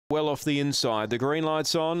Well off the inside. The green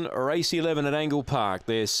light's on. Race 11 at Angle Park.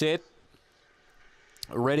 They're set.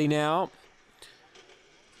 Ready now.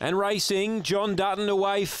 And racing, John Dutton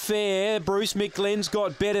away fair. Bruce McGlenn's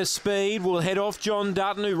got better speed. Will head off John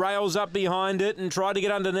Dutton, who rails up behind it and try to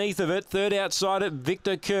get underneath of it. Third outside it,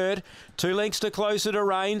 Victor Kurt. 2 lengths to Closer to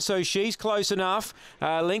Rain, so she's close enough.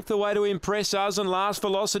 Length away to Impress Us and Last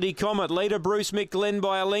Velocity Comet. Leader Bruce McGlenn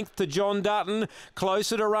by a length to John Dutton.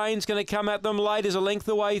 Closer to Rain's going to come at them late as a length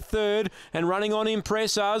away third. And running on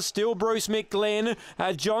Impress Us, still Bruce McGlenn.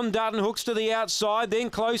 John Dutton hooks to the outside, then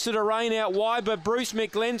Closer to Rain out wide, but Bruce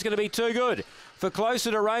McGlenn going to be too good for Closer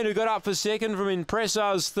to Rain, who got up for second from Impress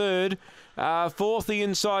Us third. Fourth, the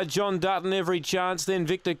inside John Dutton, every chance. Then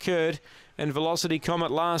Victor Kurt and Velocity Comet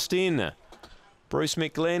last in. Bruce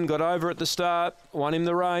McGlenn got over at the start, won him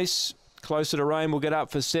the race. Closer to Rain will get up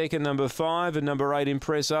for second, number 5, and number 8,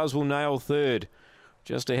 Impress Us, will nail third.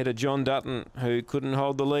 Just ahead of John Dutton, who couldn't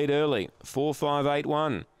hold the lead early.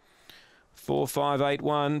 4-5-8-1.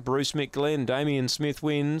 4-5-8-1, Bruce McGlenn. Damien Smith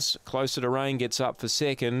wins. Closer to Rain gets up for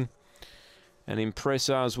second. And Impress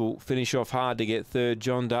Us will finish off hard to get third.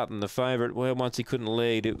 John Dutton, the favourite. Well, once he couldn't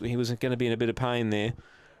lead, he was going to be in a bit of pain there.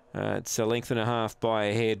 It's a length and a half by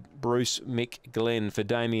ahead. Bruce McGlenn for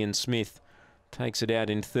Damien Smith. Takes it out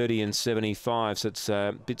in 30 and 75, so it's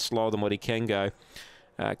a bit slower than what he can go.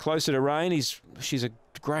 Closer to Rain, she's a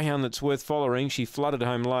greyhound that's worth following. She flooded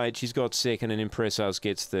home late. She's got second, and Impress Us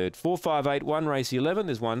gets third. 4-5-8-1, race 11.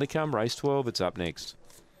 There's one to come. Race 12, it's up next.